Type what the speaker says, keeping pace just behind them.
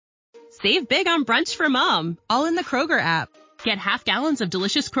Save big on brunch for mom, all in the Kroger app. Get half gallons of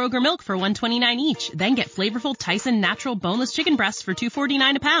delicious Kroger milk for $1.29 each. Then get flavorful Tyson natural boneless chicken breasts for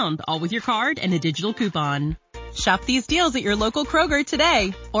 $2.49 a pound, all with your card and a digital coupon. Shop these deals at your local Kroger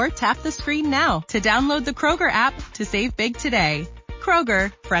today, or tap the screen now to download the Kroger app to save big today.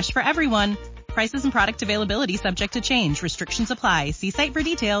 Kroger, fresh for everyone. Prices and product availability subject to change. Restrictions apply. See site for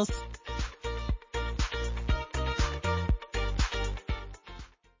details.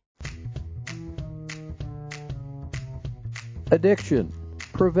 Addiction,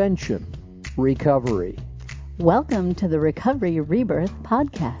 prevention, recovery. Welcome to the Recovery Rebirth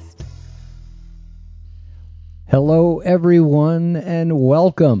Podcast. Hello, everyone, and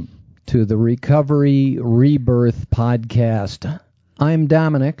welcome to the Recovery Rebirth Podcast. I'm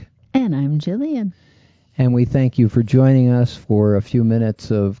Dominic. And I'm Jillian. And we thank you for joining us for a few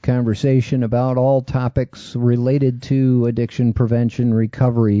minutes of conversation about all topics related to addiction, prevention,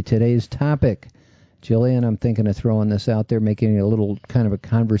 recovery. Today's topic, Jillian, I'm thinking of throwing this out there, making it a little kind of a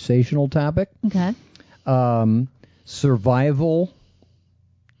conversational topic. Okay. Survival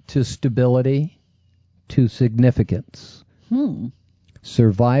to stability to significance.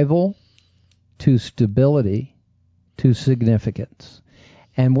 Survival to stability to significance.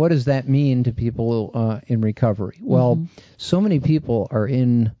 And what does that mean to people in recovery? Well, so many people are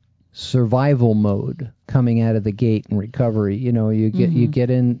in survival mode coming out of the gate in recovery. You know, you get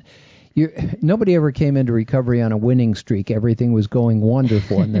in. Nobody ever came into recovery on a winning streak. Everything was going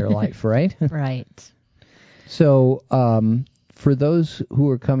wonderful in their life, right? Right. So for those who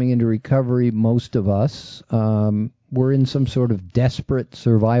are coming into recovery, most of us, we're in some sort of desperate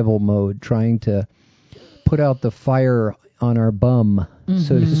survival mode, trying to put out the fire on our bum,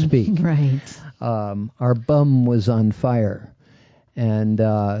 so to speak. Right. Our bum was on fire, and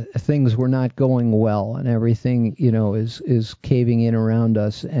things were not going well, and everything, is caving in around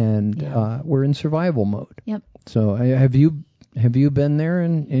us, and we're in survival mode. Yep. So have you been there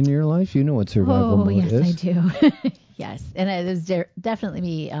in your life? You know what survival mode is. Yes, I do. Yes, and it was definitely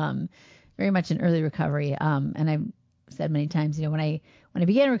me, very much in early recovery. And I've said many times, when I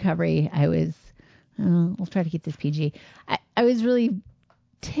began recovery, I was, we'll try to keep this PG. I was really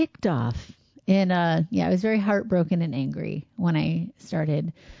ticked off, and I was very heartbroken and angry when I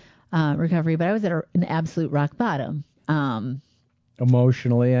started recovery. But I was at an absolute rock bottom.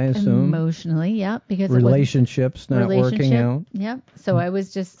 Emotionally, I assume. Emotionally, yep. Because relationships not working out. Yep. So I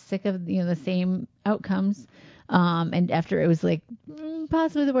was just sick of the same outcomes. And after it was like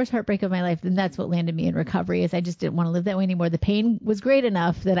possibly the worst heartbreak of my life, then that's what landed me in recovery. Is I just didn't want to live that way anymore. The pain was great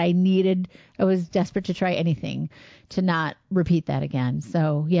enough that I was desperate to try anything to not repeat that again.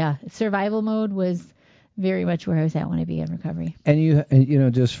 So yeah, survival mode was very much where I was at when I began recovery.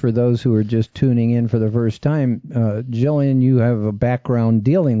 And just for those who are just tuning in for the first time, Jillian, you have a background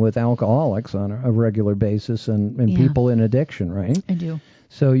dealing with alcoholics on a regular basis and people in addiction, right? I do.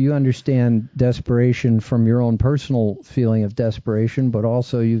 So you understand desperation from your own personal feeling of desperation, but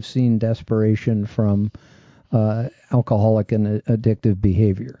also you've seen desperation from alcoholic and addictive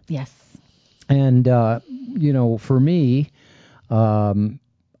behavior. Yes. And, for me,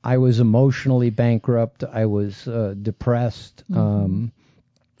 I was emotionally bankrupt. I was depressed. My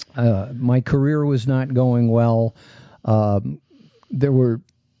career was not going well.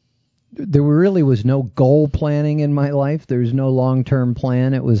 There really was no goal planning in my life. There's no long-term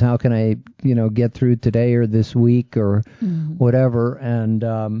plan. It was how can I, get through today or this week or whatever.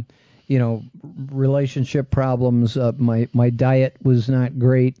 And, relationship problems. My diet was not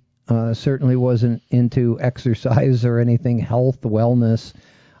great. Certainly wasn't into exercise or anything, health, wellness.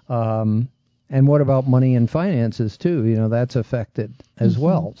 And what about money and finances too? That's affected as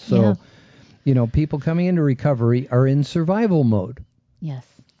well. So, people coming into recovery are in survival mode. Yes.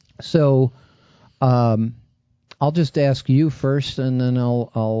 So, I'll just ask you first, and then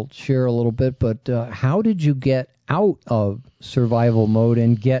I'll share a little bit. But how did you get out of survival mode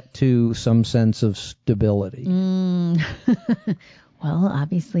and get to some sense of stability? Well,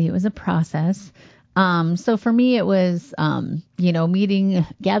 obviously, it was a process. So for me, it was,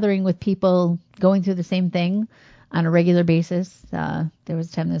 gathering with people, going through the same thing on a regular basis. There was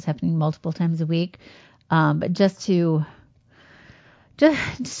a time that was happening multiple times a week. But just to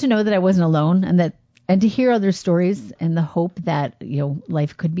know that I wasn't alone and to hear other stories and the hope that,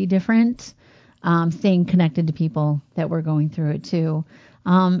 life could be different, staying connected to people that were going through it too.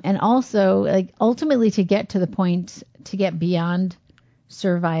 And also ultimately to get to the point to get beyond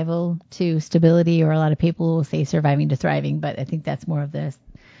survival to stability, or a lot of people will say surviving to thriving, but I think that's more of the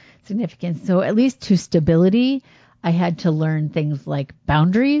significance. So at least to stability, I had to learn things like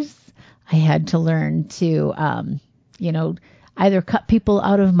boundaries. I had to learn to, either cut people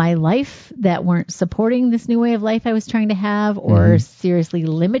out of my life that weren't supporting this new way of life I was trying to have, or seriously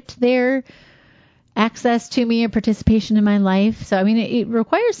limit their access to me and participation in my life. So, I mean, it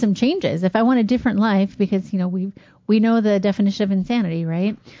requires some changes if I want a different life, because, we know the definition of insanity,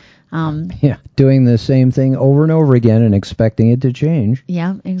 right? Doing the same thing over and over again and expecting it to change.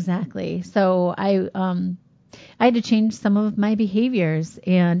 Yeah, exactly. So I had to change some of my behaviors,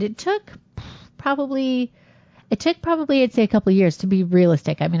 and it took probably I'd say a couple of years, to be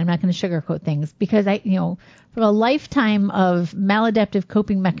realistic. I mean, I'm not going to sugarcoat things, because from a lifetime of maladaptive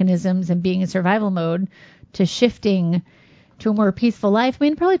coping mechanisms and being in survival mode to shifting to a more peaceful life, I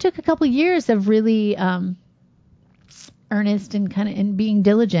mean, it probably took a couple of years of really earnest and being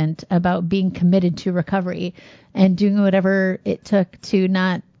diligent about being committed to recovery and doing whatever it took to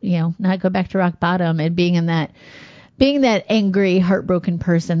not go back to rock bottom, and being that angry, heartbroken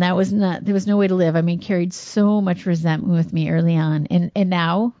person. There was no way to live. I mean, carried so much resentment with me early on. And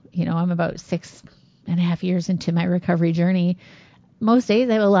now, I'm about 6.5 years into my recovery journey. Most days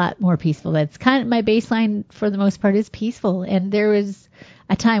I have a lot more peaceful. That's kind of my baseline for the most part, is peaceful. And there was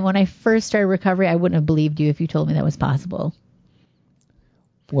a time when I first started recovery, I wouldn't have believed you if you told me that was possible.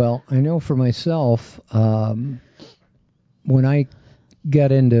 Well, I know for myself, when I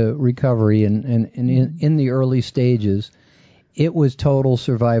got into recovery and in the early stages, it was total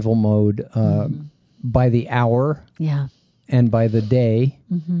survival mode by the hour and by the day.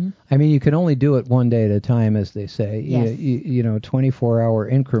 I mean, you can only do it one day at a time, as they say. Yes. 24-hour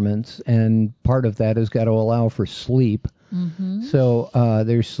increments, and part of that has got to allow for sleep. So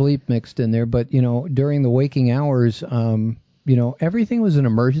there's sleep mixed in there, but during the waking hours, everything was an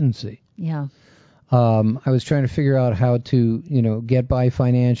emergency. Yeah. I was trying to figure out how to, get by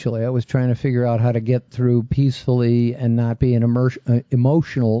financially. I was trying to figure out how to get through peacefully and not be in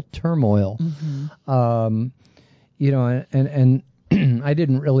emotional turmoil. And I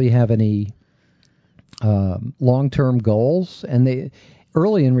didn't really have any long-term goals. And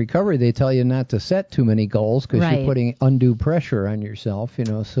early in recovery, they tell you not to set too many goals, because you're putting undue pressure on yourself.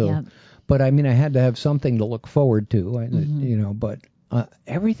 So. Yep. But I mean, I had to have something to look forward to. But.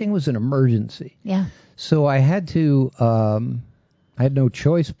 Everything was an emergency. Yeah. So I had to, I had no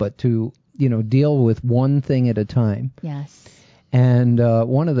choice but to, deal with one thing at a time. Yes. And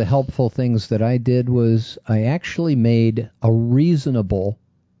one of the helpful things that I did was I actually made a reasonable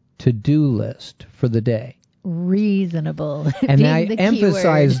to-do list for the day. Reasonable. And I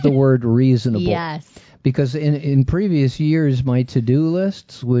emphasize the word reasonable. Yes. Because in previous years, my to-do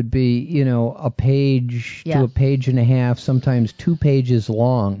lists would be, a page to a page and a half, sometimes 2 pages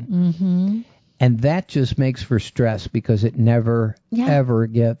long. And that just makes for stress, because it never, ever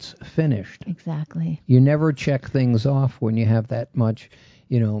gets finished. Exactly. You never check things off when you have that much,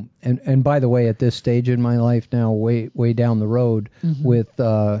 And by the way, at this stage in my life now, way down the road, with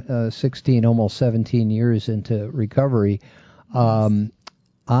 16, almost 17 years into recovery,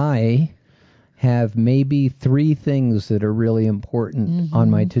 I have maybe 3 things that are really important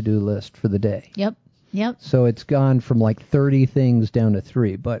on my to-do list for the day. Yep. So it's gone from like 30 things down to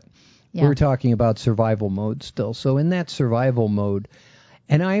 3, but we're talking about survival mode still. So in that survival mode,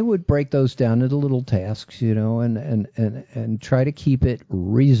 and I would break those down into little tasks, and try to keep it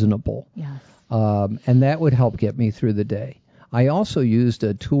reasonable. Yes. And that would help get me through the day. I also used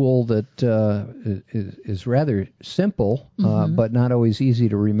a tool that is rather simple, but not always easy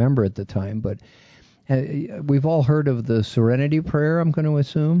to remember at the time. But we've all heard of the serenity prayer, I'm going to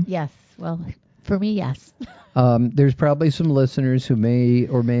assume. Yes. Well, for me, yes. There's probably some listeners who may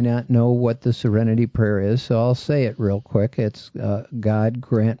or may not know what the serenity prayer is, so I'll say it real quick. It's, God,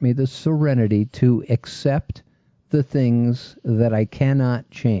 grant me the serenity to accept the things that I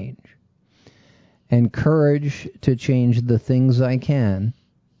cannot change, and courage to change the things I can,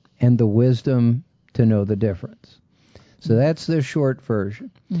 and the wisdom to know the difference. So that's the short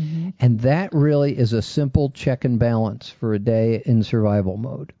version. And that really is a simple check and balance for a day in survival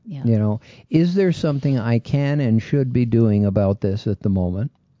mode. Yeah. Is there something I can and should be doing about this at the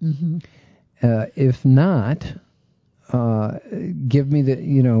moment? If not, give me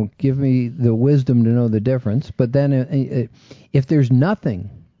the wisdom to know the difference. But then if there's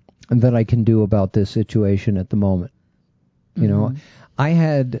nothing that I can do about this situation at the moment, I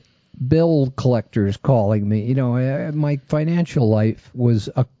had bill collectors calling me. My financial life was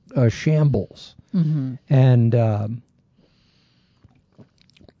a shambles. And,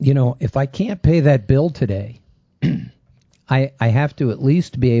 if I can't pay that bill today, I have to at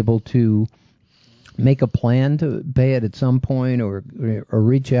least be able to make a plan to pay it at some point, or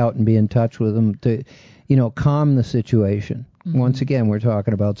reach out and be in touch with them to, calm the situation. Once again, we're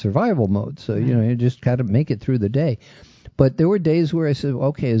talking about survival mode. So, you just got to make it through the day. But there were days where I said,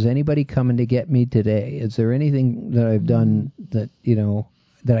 okay, is anybody coming to get me today? Is there anything that I've done that,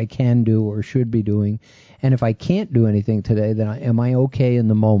 that I can do or should be doing? And if I can't do anything today, then am I okay in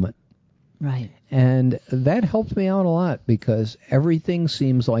the moment? Right. And that helped me out a lot because everything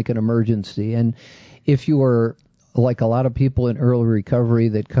seems like an emergency. And if you are like a lot of people in early recovery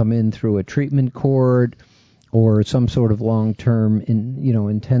that come in through a treatment court or some sort of long-term,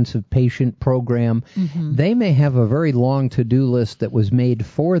 intensive patient program, they may have a very long to-do list that was made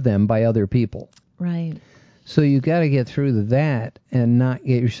for them by other people. Right. So you got to get through that and not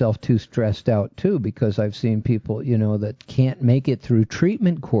get yourself too stressed out, too, because I've seen people, that can't make it through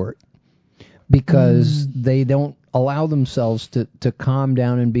treatment court because they don't allow themselves to calm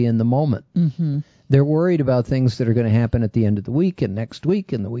down and be in the moment. They're worried about things that are going to happen at the end of the week and next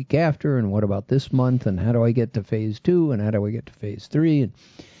week and the week after, and what about this month, and how do I get to phase 2, and how do I get to phase 3, and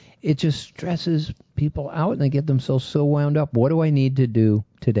it just stresses people out, and they get themselves so wound up. What do I need to do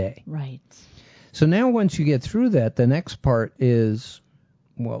today? Right. So now once you get through that, the next part is,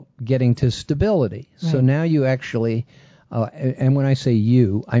 getting to stability. Right. So now you actually, and when I say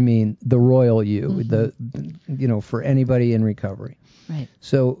you, I mean the royal you, for anybody in recovery. Right.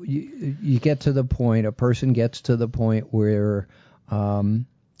 So you get to the point, a person gets to the point where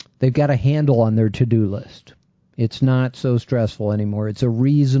they've got a handle on their to-do list. It's not so stressful anymore. It's a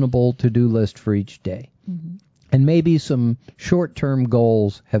reasonable to-do list for each day. And maybe some short-term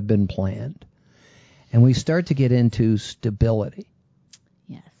goals have been planned. And we start to get into stability.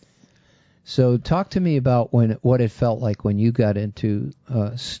 Yes. So talk to me about what it felt like when you got into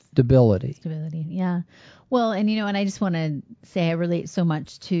stability. Stability, yeah. Well, and and I just want to say I relate so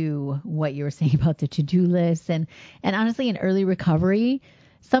much to what you were saying about the to-do list, and honestly, in early recovery,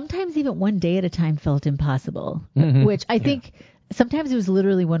 sometimes even one day at a time felt impossible, which I think sometimes it was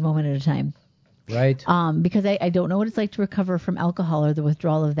literally one moment at a time. Right. Because I don't know what it's like to recover from alcohol or the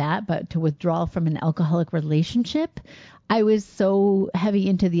withdrawal of that, but to withdraw from an alcoholic relationship, I was so heavy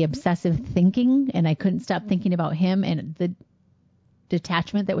into the obsessive thinking, and I couldn't stop thinking about him and the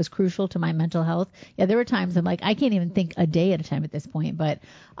detachment that was crucial to my mental health. Yeah, there were times I'm like, I can't even think a day at a time at this point, but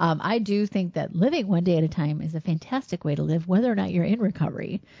I do think that living one day at a time is a fantastic way to live, whether or not you're in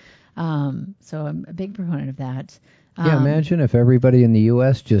recovery. So I'm a big proponent of that. Yeah, imagine if everybody in the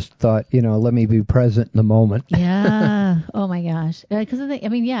U.S. just thought, let me be present in the moment. Yeah. Oh my gosh. Because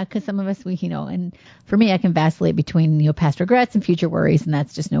some of us, and for me, I can vacillate between, past regrets and future worries, and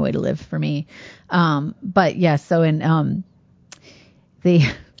that's just no way to live for me. But yeah, so in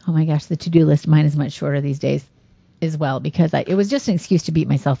the to-do list, mine is much shorter these days as well, because it was just an excuse to beat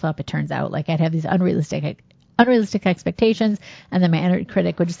myself up. It turns out, like, I'd have these unrealistic expectations, and then my inner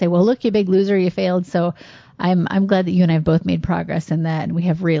critic would just say, well, look, you big loser, you failed. So I'm glad that you and I have both made progress in that, and we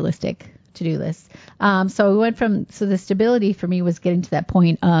have realistic to-do lists. So we went so the stability for me was getting to that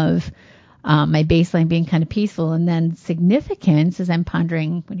point of my baseline being kind of peaceful, and then significance, as I'm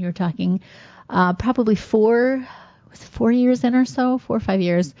pondering when you were talking, probably 4 years in or so, 4 or 5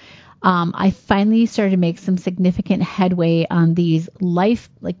 years, I finally started to make some significant headway on these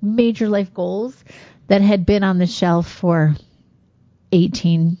major life goals that had been on the shelf for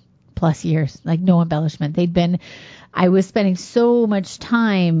 18 plus years, like no embellishment. I was spending so much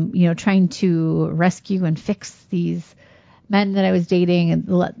time, trying to rescue and fix these men that I was dating, and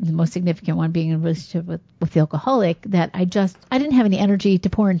the most significant one being in a relationship with the alcoholic, that I didn't have any energy to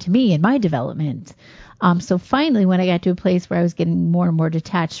pour into me and my development. So finally, when I got to a place where I was getting more and more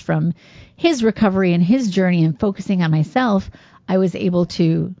detached from his recovery and his journey and focusing on myself, I was able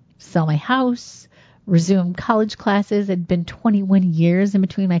to sell my house, resume college classes. It'd been 21 years in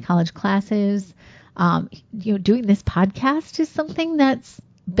between my college classes. Doing this podcast is something that's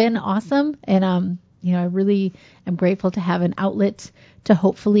been awesome. And, I really am grateful to have an outlet to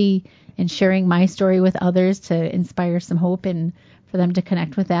hopefully, in sharing my story with others, to inspire some hope and for them to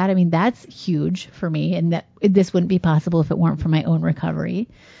connect with that. I mean, that's huge for me, and that this wouldn't be possible if it weren't for my own recovery.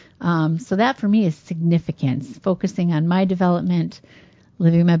 So that for me is significance, focusing on my development,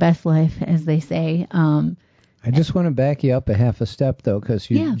 living my best life, as they say. I just want to back you up a half a step, though, because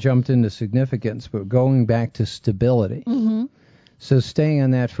you jumped into significance, but going back to stability. Mm-hmm. So staying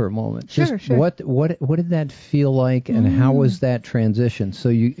on that for a moment. Sure. What did that feel like, and how was that transition? So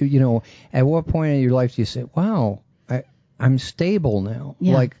you at what point in your life do you say, wow, I'm stable now?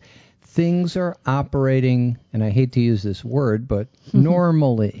 Yeah. Like, things are operating, and I hate to use this word, but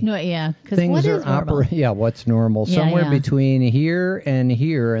normally. No, yeah. Things what are is normal? What's normal? Somewhere between here,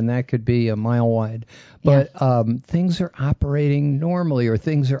 and that could be a mile wide. But things are operating normally, or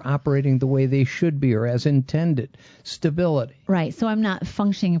things are operating the way they should be, or as intended. Stability. Right. So I'm not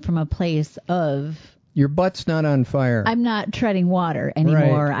functioning from a place of Your butt's not on fire. I'm not treading water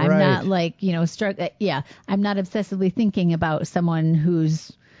anymore. Right, I'm not like, I'm not obsessively thinking about someone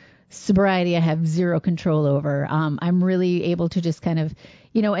whose sobriety I have zero control over. I'm really able to just kind of,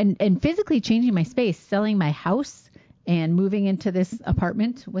 and physically changing my space, selling my house and moving into this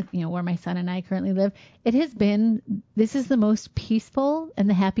apartment with, where my son and I currently live. This is the most peaceful and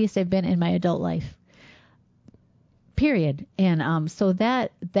the happiest I've been in my adult life. Period. And so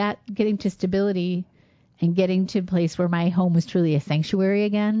that getting to stability and getting to a place where my home was truly a sanctuary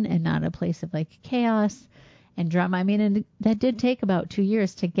again and not a place of like chaos and drama. I mean, and that did take about 2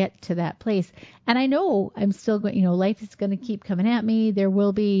 years to get to that place. And I know I'm still going, life is going to keep coming at me. There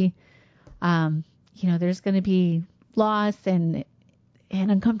will be, there's going to be loss and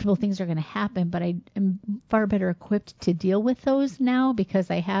uncomfortable things are going to happen, but I am far better equipped to deal with those now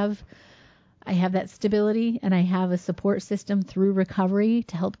because I have that stability and I have a support system through recovery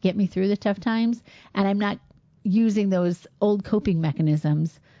to help get me through the tough times. And I'm not using those old coping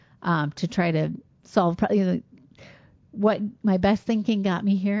mechanisms to try to solve what my best thinking got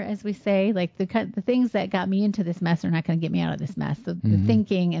me here, as we say. Like the things that got me into this mess are not going to get me out of this mess. So the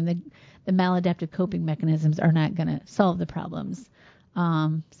thinking and the maladaptive coping mechanisms are not going to solve the problems.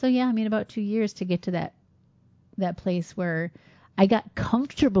 About 2 years to get to that place where I got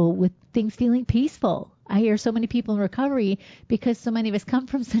comfortable with things feeling peaceful. I hear so many people in recovery because so many of us come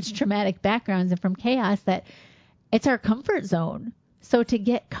from such traumatic backgrounds and from chaos that it's our comfort zone. So to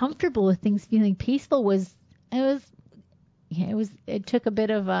get comfortable with things feeling peaceful it took a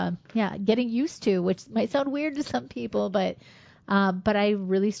bit of getting used to, which might sound weird to some people, but I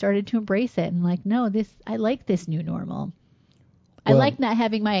really started to embrace it and like, no, I like this new normal. Well, I like not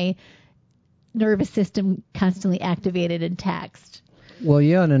having my nervous system constantly activated and taxed. Well,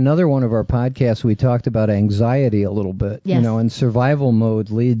 yeah, in another one of our podcasts, we talked about anxiety a little bit. Yes. And survival mode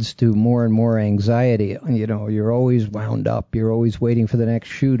leads to more and more anxiety. You're always wound up. You're always waiting for the next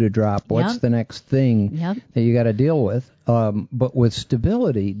shoe to drop. What's the next thing that you got to deal with? But with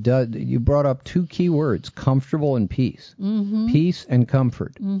stability, you brought up two key words, comfortable and peace. Mm-hmm. Peace and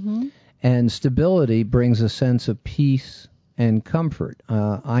comfort. Mm-hmm. And stability brings a sense of peace and comfort.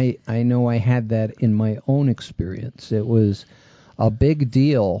 I know I had that in my own experience. It was a big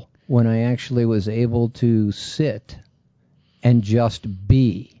deal when I actually was able to sit and just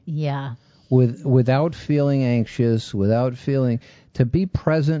be. Yeah. Without feeling anxious, to be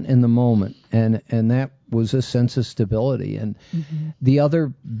present in the moment, and that was a sense of stability. And the other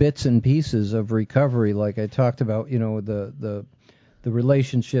bits and pieces of recovery, like I talked about, the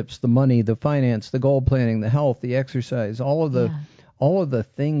relationships, the money, the finance, the goal planning, the health, the exercise, all of the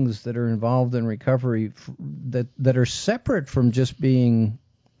things that are involved in recovery that are separate from just being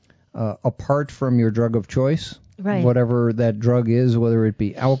apart from your drug of choice, right. Whatever that drug is, whether it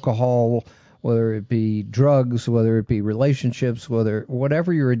be alcohol, whether it be drugs, whether it be relationships,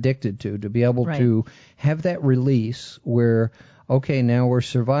 whatever you're addicted to be able to have that release where, okay, now we're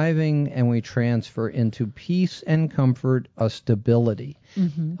surviving and we transfer into peace and comfort, a stability.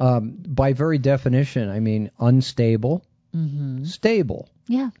 Mm-hmm. By very definition, I mean unstable, stable.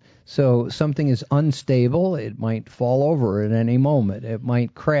 Yeah. So something is unstable. It might fall over at any moment. It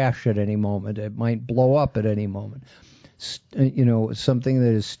might crash at any moment. It might blow up at any moment. Something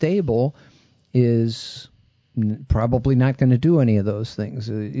that is stable is probably not going to do any of those things.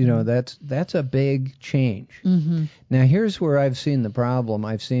 That's a big change. Mm-hmm. Now, here's where I've seen the problem.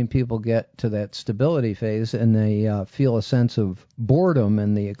 I've seen people get to that stability phase and they feel a sense of boredom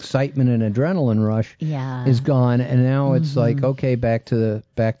and the excitement and adrenaline rush is gone, and now it's like, okay, back to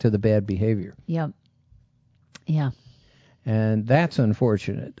the bad behavior. Yep. Yeah. And that's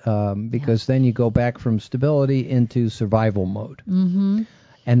unfortunate because then you go back from stability into survival mode. Mm-hmm.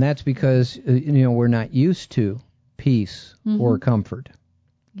 And that's because, we're not used to peace or comfort.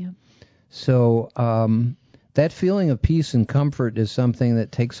 Yeah. So that feeling of peace and comfort is something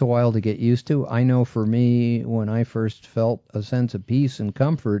that takes a while to get used to. I know for me, when I first felt a sense of peace and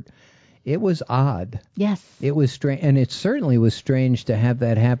comfort, it was odd. Yes. It was strange. And it certainly was strange to have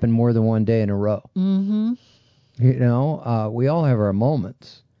that happen more than one day in a row. Mm-hmm. We all have our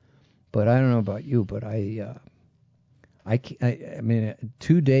moments. But I don't know about you, but I mean,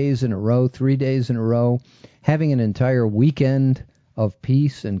 2 days in a row, 3 days in a row, having an entire weekend of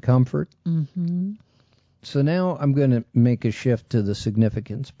peace and comfort. Mm-hmm. So now I'm going to make a shift to the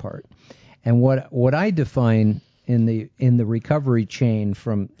significance part. And what I define in the recovery chain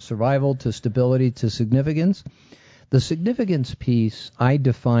from survival to stability to significance, the significance piece I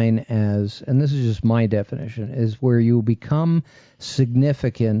define as, and this is just my definition, is where you become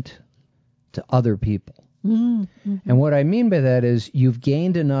significant to other people. Mm-hmm. And what I mean by that is you've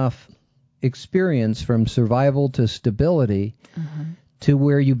gained enough experience from survival to stability to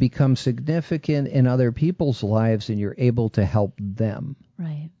where you become significant in other people's lives and you're able to help them.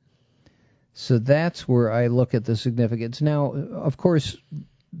 Right. So that's where I look at the significance. Now, of course,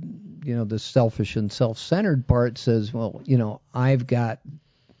 the selfish and self-centered part says, well, I've got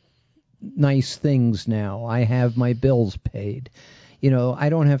nice things now. I have my bills paid. I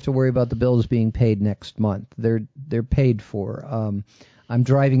don't have to worry about the bills being paid next month. They're paid for. I'm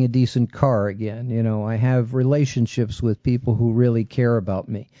driving a decent car again. I have relationships with people who really care about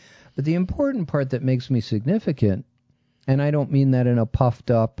me. But the important part that makes me significant, and I don't mean that in a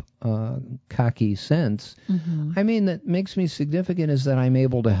puffed up, cocky sense, I mean that makes me significant is that I'm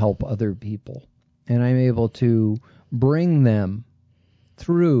able to help other people. And I'm able to bring them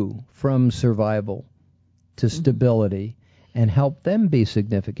through from survival to stability and help them be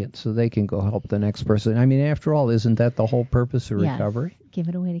significant so they can go help the next person. I mean, after all, isn't that the whole purpose of recovery? Give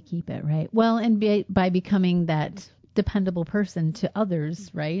it away to keep it, right? Well, and by becoming that dependable person to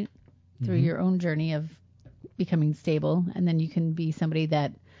others, right, through your own journey of becoming stable, and then you can be somebody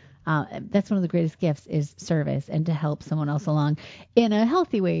that that's one of the greatest gifts is service and to help someone else along in a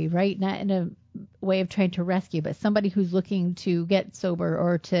healthy way, right? Not in a way of trying to rescue, but somebody who's looking to get sober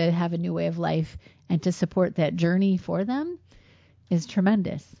or to have a new way of life and to support that journey for them is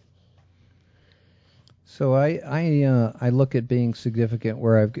tremendous. So I look at being significant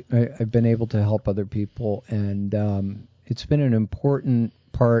where I've been able to help other people, and it's been an important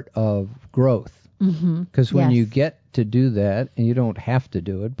part of growth. Because when you get to do that, and you don't have to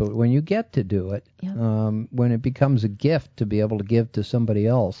do it, but when you get to do it, when it becomes a gift to be able to give to somebody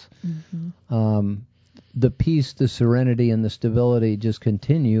else, the peace, the serenity, and the stability just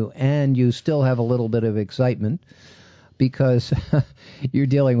continue, and you still have a little bit of excitement because you're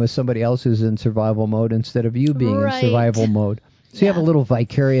dealing with somebody else who's in survival mode instead of you being in survival mode. So you have a little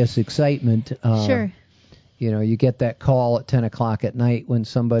vicarious excitement. Sure. You get that call at 10 o'clock at night when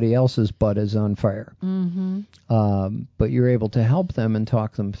somebody else's butt is on fire. But you're able to help them and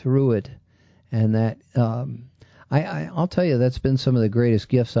talk them through it. And that, I'll tell you, that's been some of the greatest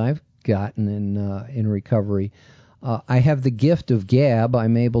gifts I've gotten in recovery. I have the gift of gab.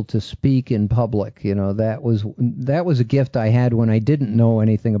 I'm able to speak in public. That was a gift I had when I didn't know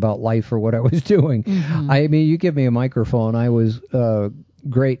anything about life or what I was doing. I mean, you give me a microphone, I was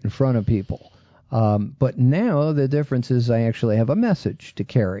great in front of people. But now the difference is I actually have a message to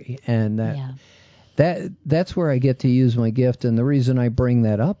carry, and that's where I get to use my gift. And the reason I bring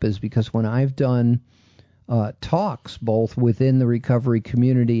that up is because when I've done talks both within the recovery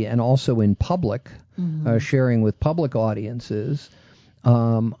community and also in public, sharing with public audiences,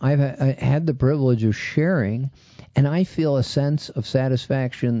 I had the privilege of sharing, and I feel a sense of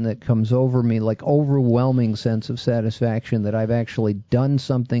satisfaction that comes over me, like overwhelming sense of satisfaction that I've actually done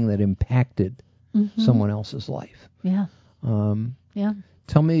something that impacted someone else's life.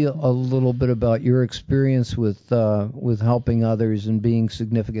 Tell me a little bit about your experience with helping others and being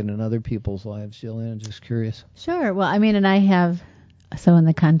significant in other people's lives, Jillian. I'm just curious. Sure. Well, I mean, and I have, so in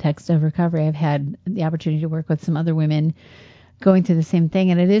the context of recovery, I've had the opportunity to work with some other women going through the same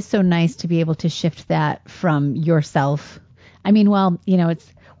thing, and it is so nice to be able to shift that from yourself. I mean,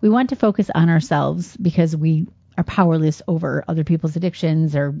 we want to focus on ourselves because we are powerless over other people's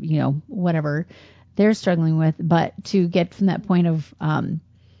addictions or, whatever they're struggling with. But to get from that point of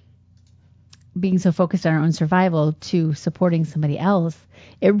being so focused on our own survival to supporting somebody else,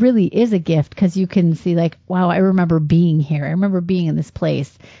 it really is a gift because you can see like, wow, I remember being here. I remember being in this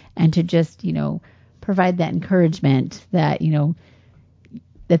place. And to just, provide that encouragement that,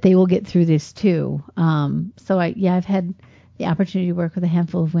 that they will get through this too. So I've had the opportunity to work with a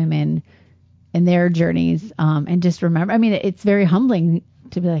handful of women in their journeys, and just remember, I mean, it's very humbling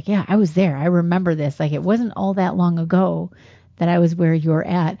to be like, yeah, I was there. I remember this. Like, it wasn't all that long ago that I was where you're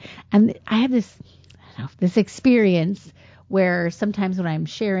at. And I have this experience where sometimes when I'm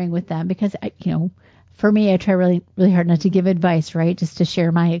sharing with them, because for me, I try really, really hard not to give advice, right? Just to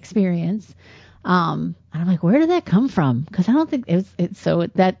share my experience. And I'm like, where did that come from? Because I don't think it's so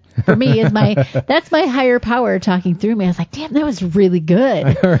that for me is that's my higher power talking through me. I was like, damn, that was really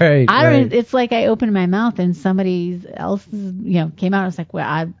good. Right. It's like I opened my mouth and somebody else, came out. I was like, well,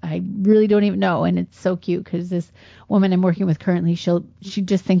 I really don't even know. And it's so cute because this woman I'm working with currently, she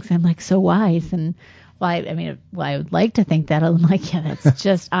just thinks I'm like so wise. And I would like to think that. I'm like, yeah, that's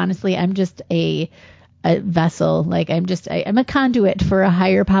just honestly, I'm just a vessel. Like I'm a conduit for a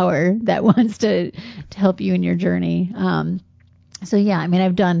higher power that wants to help you in your journey. So yeah, I mean,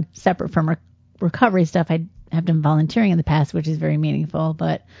 I've done separate from recovery stuff. I have done volunteering in the past, which is very meaningful,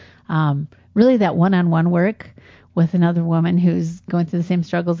 but really that one-on-one work with another woman who's going through the same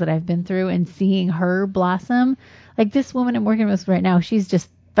struggles that I've been through, and seeing her blossom. Like this woman I'm working with right now, she's just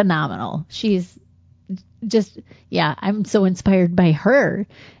phenomenal. She's just, I'm so inspired by her.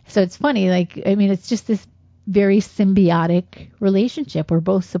 So it's funny, it's just this very symbiotic relationship. We're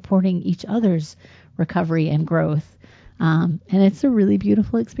both supporting each other's recovery and growth. And it's a really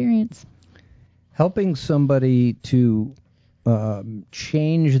beautiful experience. Helping somebody to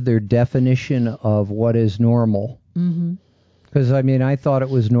change their definition of what is normal. Because, I thought it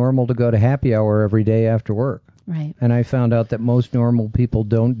was normal to go to happy hour every day after work. Right. And I found out that most normal people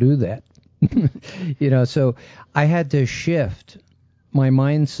don't do that. So I had to shift my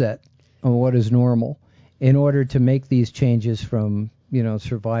mindset on what is normal in order to make these changes from,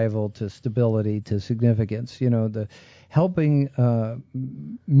 survival to stability to significance. The helping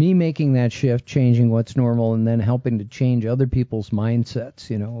me making that shift, changing what's normal, and then helping to change other people's mindsets,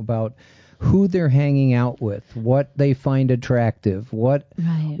 about who they're hanging out with, what they find attractive, what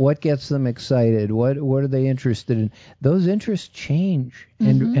gets them excited, what are they interested in. Those interests change,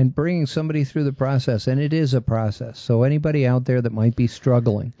 and bringing somebody through the process, and it is a process. So anybody out there that might be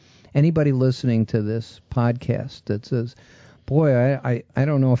struggling, anybody listening to this podcast that says, boy, I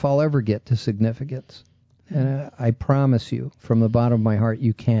don't know if I'll ever get to significance. And I promise you, from the bottom of my heart,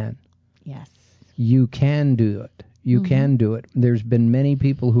 you can. Yes. You can do it. You can do it. There's been many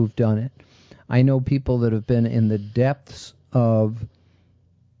people who've done it. I know people that have been in the depths of,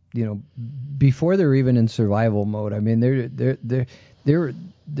 before they're even in survival mode.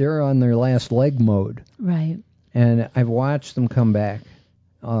 They're on their last leg mode. Right. And I've watched them come back.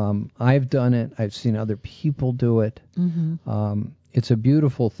 I've done it. I've seen other people do it. It's a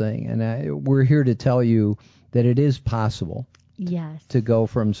beautiful thing, and we're here to tell you that it is possible. Yes. To go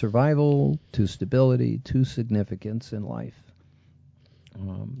from survival to stability to significance in life.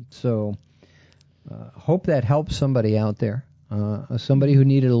 Hope that helps somebody out there. Somebody who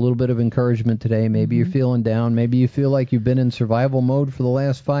needed a little bit of encouragement today. Maybe you're feeling down. Maybe you feel like you've been in survival mode for the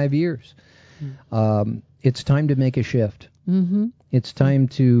last 5 years. It's time to make a shift. It's time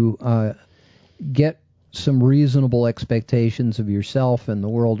to get some reasonable expectations of yourself and the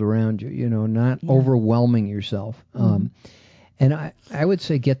world around you, not overwhelming yourself. And I would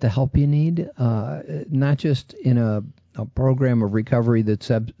say get the help you need, not just in a program of recovery that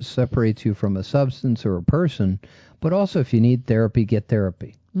separates you from a substance or a person, but also if you need therapy, get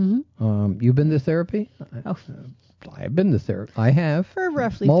therapy. You've been to therapy? I've been to therapy. I have. For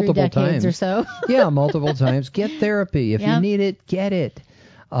roughly multiple 3 decades times. or so. Yeah, multiple times. Get therapy. If you need it, get it.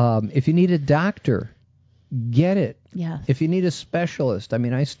 If you need a doctor, get it. Yeah. If you need a specialist,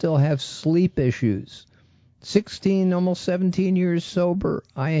 I still have sleep issues. 16, almost 17 years sober,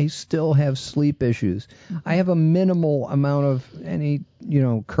 I still have sleep issues. I have a minimal amount of any,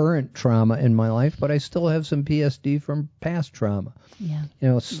 current trauma in my life, but I still have some PSD from past trauma.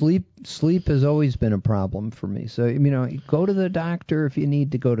 Yeah. Sleep has always been a problem for me. So, go to the doctor if you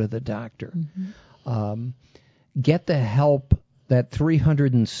need to go to the doctor. Get the help, that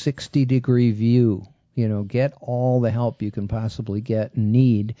 360-degree view. Get all the help you can possibly get and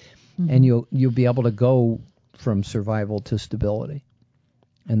need, and you'll be able to go from survival to stability.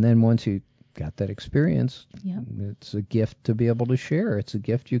 And then once you got that experience, it's a gift to be able to share. It's a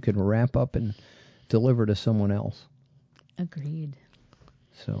gift you can wrap up and deliver to someone else. Agreed.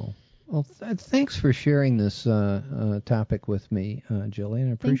 So, well, thanks for sharing this topic with me, Jillian.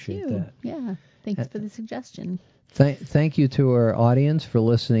 I appreciate that. Yeah, thanks for the suggestion. Thank you to our audience for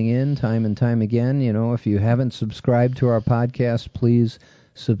listening in time and time again. If you haven't subscribed to our podcast, please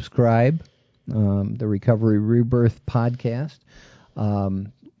subscribe. The Recovery Rebirth podcast.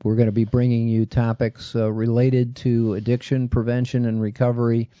 We're going to be bringing you topics related to addiction, prevention, and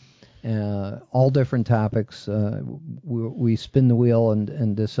recovery. All different topics. We spin the wheel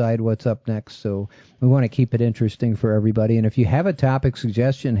and decide what's up next. So we want to keep it interesting for everybody. And if you have a topic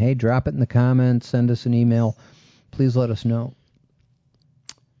suggestion, hey, drop it in the comments, send us an email. Please let us know.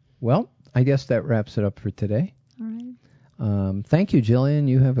 Well, I guess that wraps it up for today. All right. Thank you, Jillian.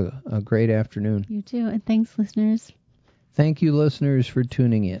 You have a great afternoon. You too. And thanks, listeners. Thank you, listeners, for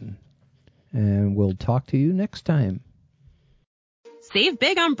tuning in. And we'll talk to you next time. Save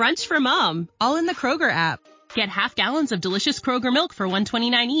big on brunch for mom, all in the Kroger app. Get half gallons of delicious Kroger milk for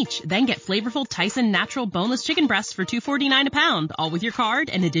 $1.29 each. Then get flavorful Tyson natural boneless chicken breasts for $2.49 a pound, all with your card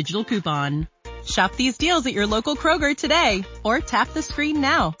and a digital coupon. Shop these deals at your local Kroger today, or tap the screen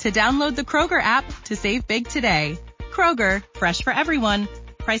now to download the Kroger app to save big today. Kroger, fresh for everyone.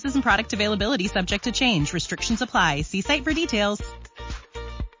 Prices and product availability subject to change. Restrictions apply. See site for details.